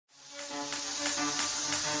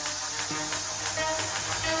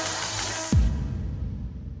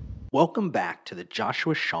Welcome back to the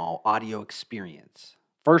Joshua Shaw audio experience.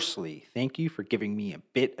 Firstly, thank you for giving me a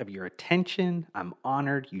bit of your attention. I'm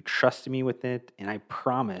honored you trusted me with it, and I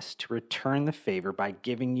promise to return the favor by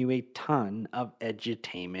giving you a ton of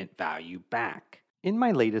edutainment value back. In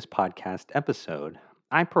my latest podcast episode,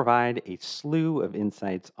 I provide a slew of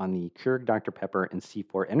insights on the Keurig Dr. Pepper and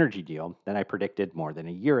C4 Energy deal that I predicted more than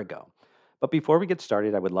a year ago. But before we get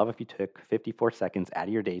started, I would love if you took 54 seconds out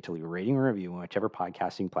of your day to leave a rating or review on whichever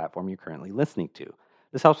podcasting platform you're currently listening to.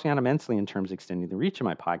 This helps me out immensely in terms of extending the reach of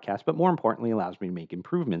my podcast, but more importantly, allows me to make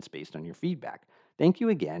improvements based on your feedback. Thank you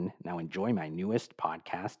again. Now enjoy my newest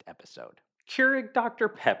podcast episode. Keurig Dr.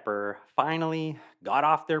 Pepper finally got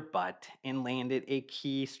off their butt and landed a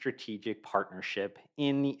key strategic partnership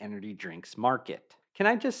in the energy drinks market. Can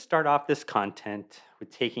I just start off this content with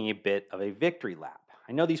taking a bit of a victory lap?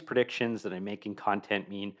 I know these predictions that I make in content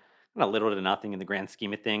mean little to nothing in the grand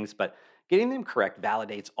scheme of things, but getting them correct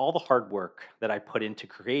validates all the hard work that I put into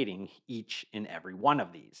creating each and every one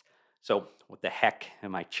of these. So, what the heck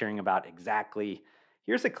am I cheering about exactly?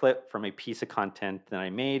 Here's a clip from a piece of content that I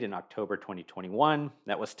made in October 2021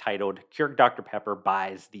 that was titled Keurig Dr. Pepper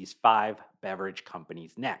Buys These 5 Beverage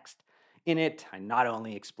Companies Next. In it, I not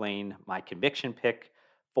only explain my conviction pick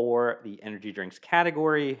for the energy drinks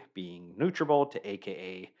category, being Nutrabolt,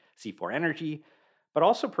 aka C4 Energy, but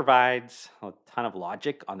also provides a ton of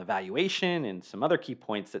logic on the valuation and some other key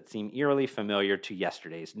points that seem eerily familiar to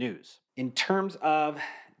yesterday's news. In terms of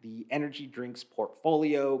the energy drinks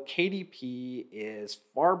portfolio, KDP is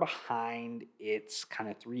far behind its kind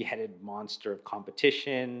of three-headed monster of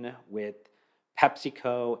competition with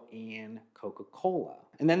PepsiCo and Coca-Cola.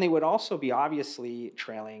 And then they would also be obviously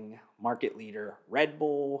trailing market leader Red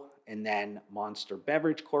Bull, and then Monster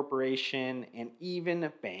Beverage Corporation, and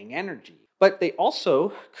even Bang Energy. But they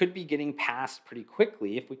also could be getting passed pretty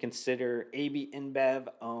quickly if we consider AB InBev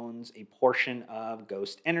owns a portion of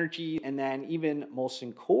Ghost Energy, and then even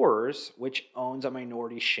Molson Coors, which owns a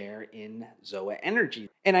minority share in Zoa Energy.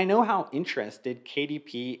 And I know how interested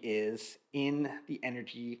KDP is in the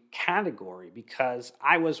energy category because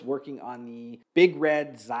I was working on the Big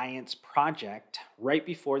Red Science project right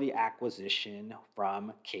before the acquisition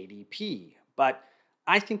from KDP. But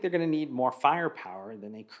I think they're going to need more firepower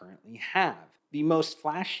than they currently have. The most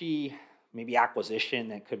flashy, maybe acquisition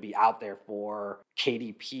that could be out there for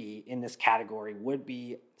KDP in this category would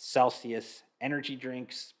be Celsius Energy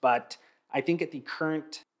Drinks. But I think at the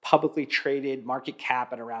current publicly traded market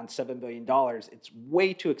cap at around $7 billion, it's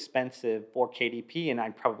way too expensive for KDP, and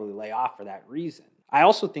I'd probably lay off for that reason. I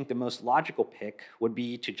also think the most logical pick would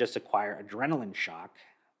be to just acquire Adrenaline Shock.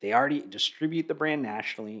 They already distribute the brand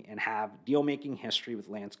nationally and have deal-making history with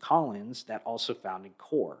Lance Collins that also founded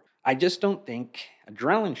Core. I just don't think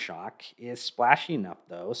Adrenaline Shock is splashy enough,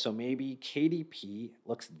 though, so maybe KDP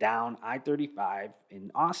looks down I-35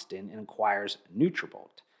 in Austin and acquires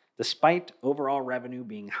Nutrabolt. Despite overall revenue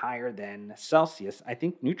being higher than Celsius, I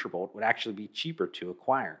think Nutrabolt would actually be cheaper to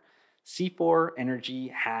acquire. C4 Energy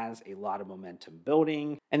has a lot of momentum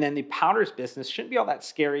building. And then the powders business shouldn't be all that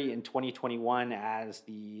scary in 2021 as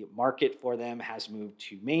the market for them has moved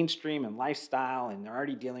to mainstream and lifestyle, and they're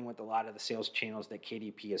already dealing with a lot of the sales channels that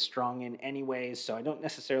KDP is strong in anyways. So I don't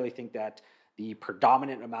necessarily think that the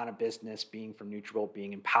predominant amount of business being from Nutrabolt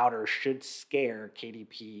being in powder should scare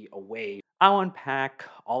KDP away. I'll unpack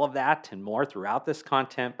all of that and more throughout this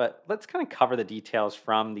content, but let's kind of cover the details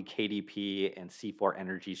from the KDP and C4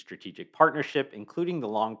 Energy strategic partnership, including the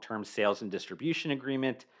long-term sales and distribution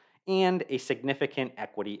agreement and a significant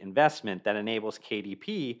equity investment that enables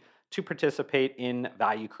KDP to participate in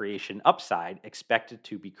value creation upside expected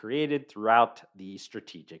to be created throughout the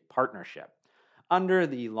strategic partnership. Under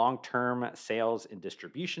the long-term sales and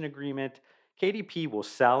distribution agreement, KDP will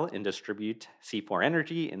sell and distribute C4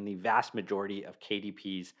 Energy in the vast majority of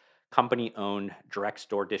KDP's company-owned direct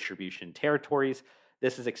store distribution territories.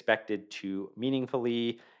 This is expected to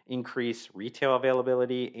meaningfully increase retail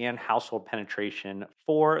availability and household penetration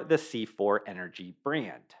for the C4 Energy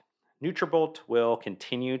brand. Nutrabolt will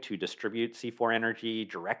continue to distribute C4 Energy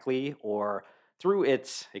directly or through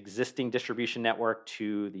its existing distribution network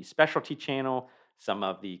to the specialty channel, some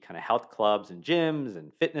of the kind of health clubs and gyms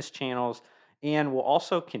and fitness channels, and will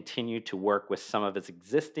also continue to work with some of its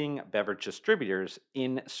existing beverage distributors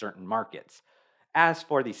in certain markets. As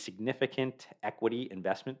for the significant equity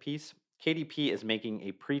investment piece, KDP is making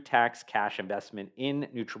a pre-tax cash investment in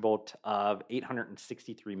Nutrabolt of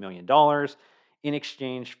 $863 million in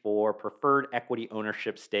exchange for preferred equity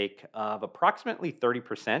ownership stake of approximately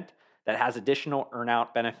 30% that has additional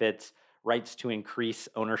earnout benefits, rights to increase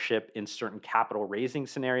ownership in certain capital raising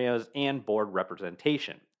scenarios, and board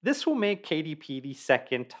representation. This will make KDP the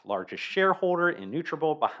second largest shareholder in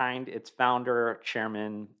Nutrabolt behind its founder,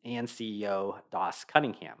 chairman, and CEO, Doss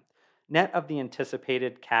Cunningham. Net of the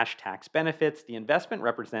anticipated cash tax benefits, the investment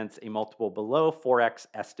represents a multiple below 4x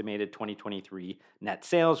estimated 2023 net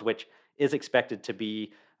sales, which is expected to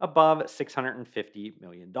be above $650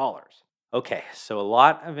 million. Okay, so a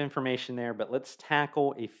lot of information there, but let's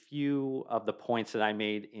tackle a few of the points that I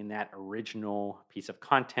made in that original piece of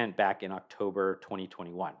content back in October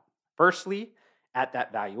 2021. Firstly, at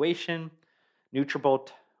that valuation,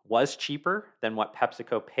 Nutrabolt was cheaper than what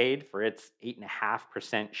PepsiCo paid for its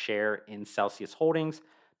 8.5% share in Celsius Holdings.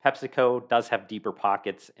 PepsiCo does have deeper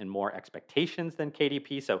pockets and more expectations than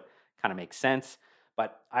KDP, so kind of makes sense.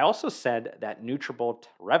 But I also said that Nutrabolt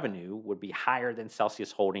revenue would be higher than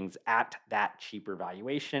Celsius Holdings at that cheaper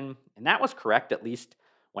valuation. And that was correct, at least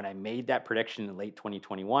when I made that prediction in late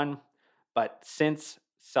 2021. But since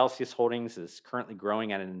Celsius Holdings is currently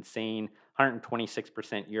growing at an insane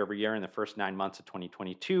 126% year over year in the first 9 months of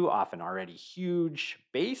 2022, off an already huge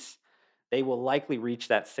base, they will likely reach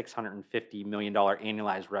that $650 million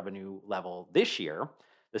annualized revenue level this year,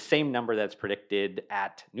 the same number that's predicted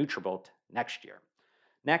at Nutrabolt next year.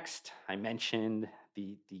 Next, I mentioned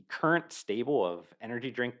the current stable of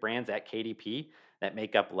energy drink brands at KDP that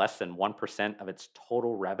make up less than 1% of its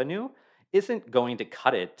total revenue isn't going to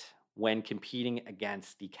cut it when competing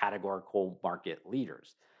against the categorical market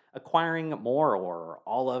leaders. Acquiring more or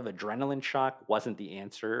all of Adrenaline Shock wasn't the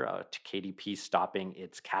answer to KDP stopping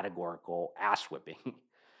its categorical ass whipping.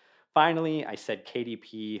 Finally, I said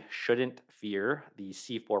KDP shouldn't fear the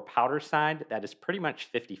C4 powder side. That is pretty much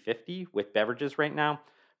 50-50 with beverages right now.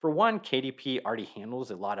 For one, KDP already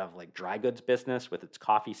handles a lot of like dry goods business with its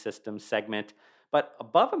coffee systems segment. But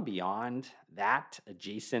above and beyond that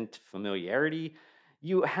adjacent familiarity,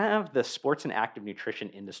 you have the sports and active nutrition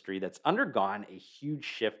industry that's undergone a huge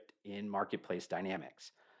shift in marketplace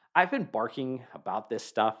dynamics. I've been barking about this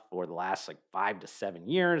stuff for the last like 5 to 7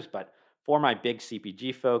 years, but for my big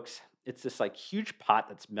CPG folks, it's this like huge pot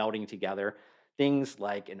that's melding together things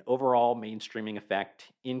like an overall mainstreaming effect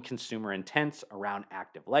in consumer intents around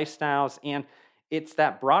active lifestyles, and it's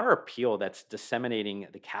that broader appeal that's disseminating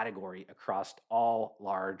the category across all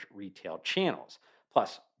large retail channels.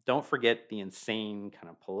 Plus, don't forget the insane kind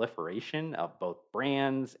of proliferation of both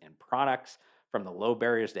brands and products from the low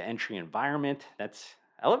barriers to entry environment that's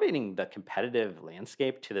elevating the competitive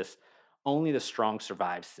landscape to this only the strong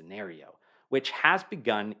survive scenario, which has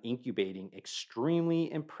begun incubating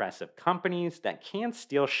extremely impressive companies that can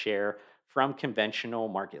steal share from conventional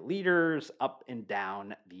market leaders up and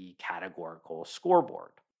down the categorical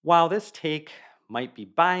scoreboard. While this take might be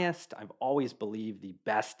biased, I've always believed the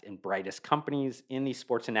best and brightest companies in the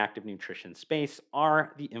sports and active nutrition space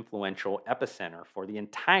are the influential epicenter for the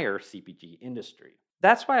entire CPG industry.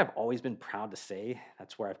 That's why I've always been proud to say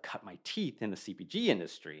that's where I've cut my teeth in the CPG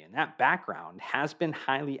industry, and that background has been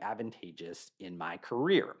highly advantageous in my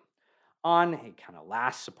career. On a kind of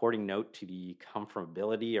last supporting note to the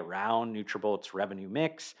comfortability around Nutrabolt's revenue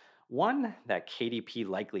mix, one that KDP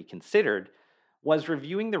likely considered was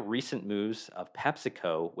reviewing the recent moves of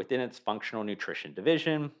PepsiCo within its functional nutrition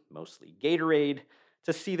division, mostly Gatorade,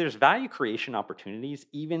 to see there's value creation opportunities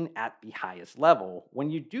even at the highest level when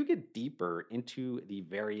you do get deeper into the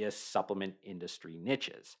various supplement industry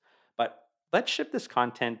niches. But let's shift this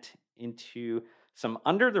content into some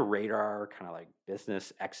under the radar kind of like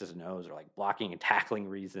business X's and O's or like blocking and tackling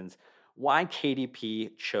reasons why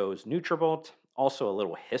KDP chose Nutrabolt. Also, a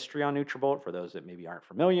little history on Nutrabolt for those that maybe aren't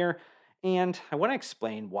familiar. And I want to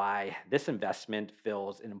explain why this investment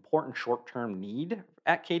fills an important short term need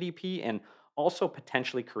at KDP and also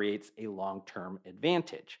potentially creates a long term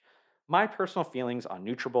advantage. My personal feelings on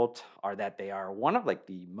Nutrabolt are that they are one of like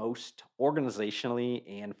the most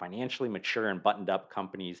organizationally and financially mature and buttoned up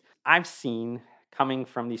companies I've seen coming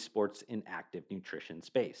from the sports and active nutrition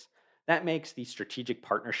space. That makes the strategic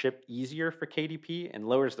partnership easier for KDP and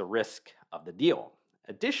lowers the risk of the deal.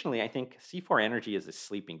 Additionally, I think C4 Energy is a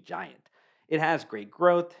sleeping giant. It has great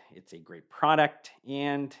growth, it's a great product,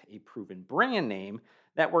 and a proven brand name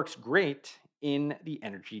that works great in the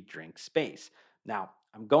energy drink space. Now,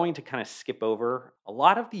 I'm going to kind of skip over a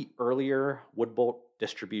lot of the earlier Woodbolt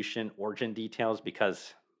distribution origin details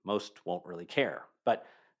because most won't really care. But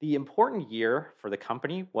the important year for the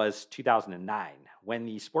company was 2009 when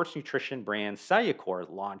the sports nutrition brand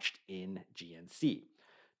Cellucor launched in GNC.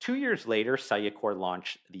 2 years later, Cellucor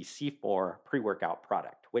launched the C4 pre-workout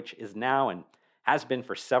product, which is now and has been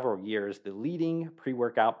for several years the leading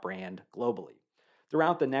pre-workout brand globally.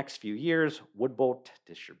 Throughout the next few years, Woodbolt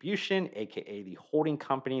Distribution, aka the holding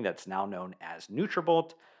company that's now known as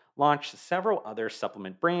Nutrabolt, launched several other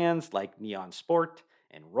supplement brands like Neon Sport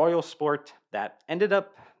and Royal Sport that ended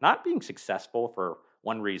up not being successful for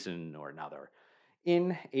one reason or another.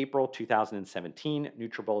 In April 2017,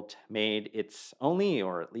 Nutrabolt made its only,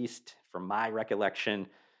 or at least from my recollection,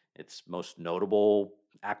 its most notable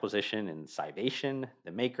acquisition in Scivation,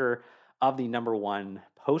 the maker of the number one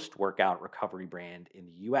post workout recovery brand in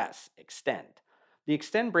the US, Extend. The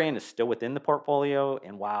Extend brand is still within the portfolio,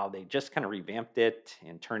 and while they just kind of revamped it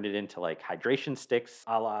and turned it into like hydration sticks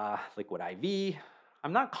a la Liquid IV,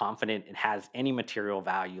 I'm not confident it has any material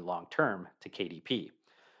value long term to KDP.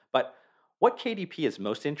 But what KDP is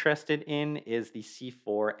most interested in is the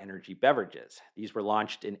C4 energy beverages. These were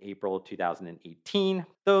launched in April 2018.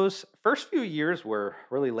 Those first few years were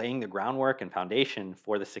really laying the groundwork and foundation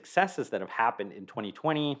for the successes that have happened in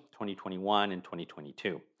 2020, 2021, and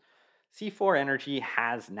 2022. C4 Energy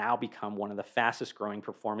has now become one of the fastest growing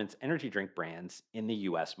performance energy drink brands in the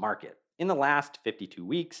US market. In the last 52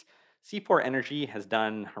 weeks, C4 Energy has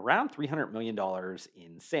done around $300 million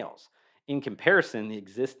in sales. In comparison, the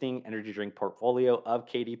existing energy drink portfolio of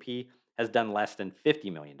KDP has done less than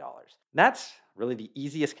 $50 million. That's really the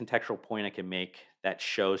easiest contextual point I can make that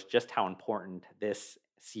shows just how important this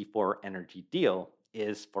C4 Energy deal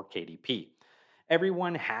is for KDP.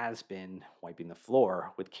 Everyone has been wiping the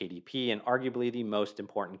floor with KDP and arguably the most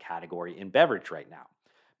important category in beverage right now.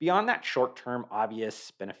 Beyond that short term,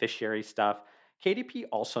 obvious beneficiary stuff, KDP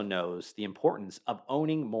also knows the importance of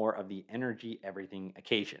owning more of the energy everything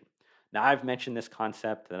occasion. Now, I've mentioned this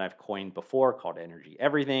concept that I've coined before called energy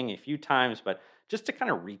everything a few times, but just to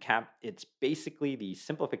kind of recap, it's basically the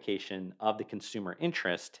simplification of the consumer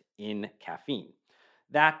interest in caffeine.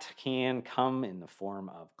 That can come in the form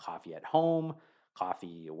of coffee at home,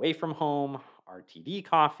 coffee away from home, RTD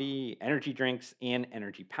coffee, energy drinks, and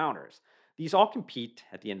energy powders. These all compete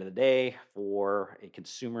at the end of the day for a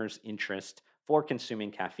consumer's interest for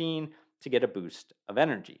consuming caffeine to get a boost of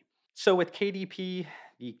energy. So with KDP,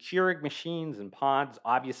 the Keurig machines and pods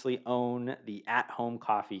obviously own the at-home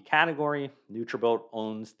coffee category. Nutrabolt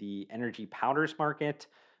owns the energy powders market.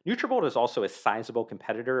 Nutrabolt is also a sizable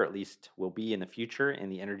competitor, at least will be in the future, in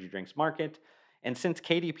the energy drinks market. And since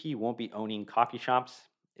KDP won't be owning coffee shops,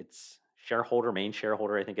 its main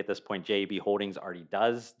shareholder, I think at this point, JAB Holdings already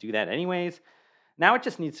does do that anyways. Now it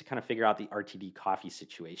just needs to kind of figure out the RTD coffee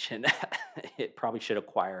situation. It probably should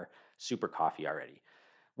acquire Super Coffee already.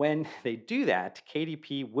 When they do that,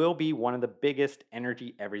 KDP will be one of the biggest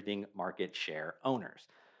energy everything market share owners.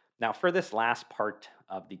 Now, for this last part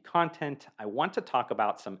of the content, I want to talk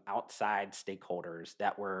about some outside stakeholders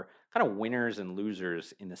that were kind of winners and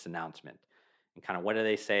losers in this announcement. And kind of what do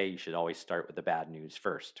they say? You should always start with the bad news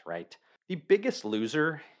first, right? The biggest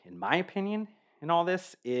loser, in my opinion, in all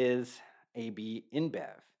this is AB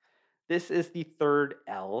InBev. This is the third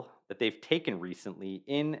L that they've taken recently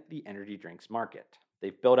in the energy drinks market.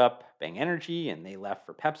 They've built up Bang Energy and they left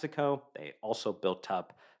for PepsiCo. They also built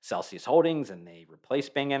up Celsius Holdings and they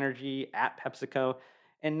replaced Bang Energy at PepsiCo.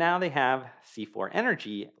 And now they have C4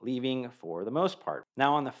 Energy leaving for the most part.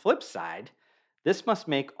 Now, on the flip side, this must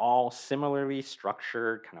make all similarly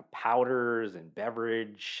structured kind of powders and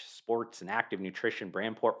beverage, sports, and active nutrition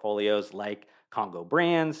brand portfolios like Congo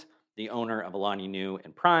Brands, the owner of Alani Nu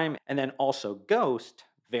and Prime, and then also Ghost,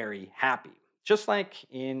 very happy. Just like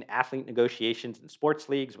in athlete negotiations and sports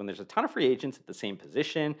leagues, when there's a ton of free agents at the same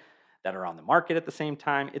position that are on the market at the same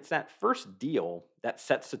time, it's that first deal that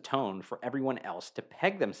sets the tone for everyone else to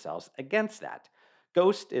peg themselves against that.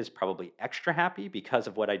 Ghost is probably extra happy because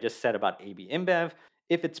of what I just said about AB InBev.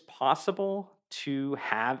 If it's possible to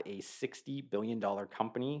have a $60 billion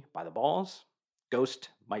company by the balls, Ghost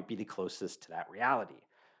might be the closest to that reality.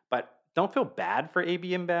 But don't feel bad for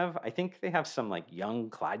AB InBev. I think they have some like young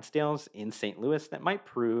Clydesdales in St. Louis that might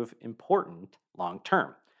prove important long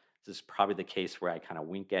term. This is probably the case where I kind of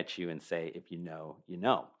wink at you and say, if you know, you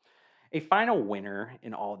know. A final winner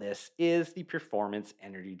in all this is the performance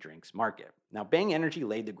energy drinks market. Now, Bang Energy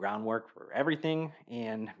laid the groundwork for everything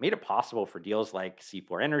and made it possible for deals like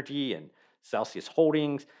C4 Energy and Celsius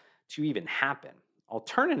Holdings to even happen.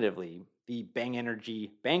 Alternatively, the Bang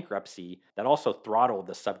Energy bankruptcy that also throttled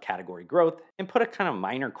the subcategory growth and put a kind of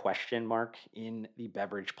minor question mark in the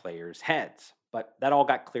beverage players' heads. But that all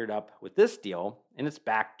got cleared up with this deal, and it's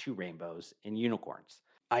back to rainbows and unicorns.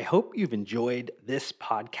 I hope you've enjoyed this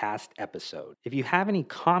podcast episode. If you have any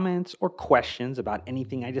comments or questions about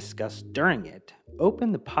anything I discussed during it,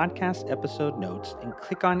 open the podcast episode notes and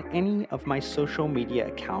click on any of my social media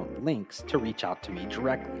account links to reach out to me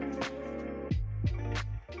directly.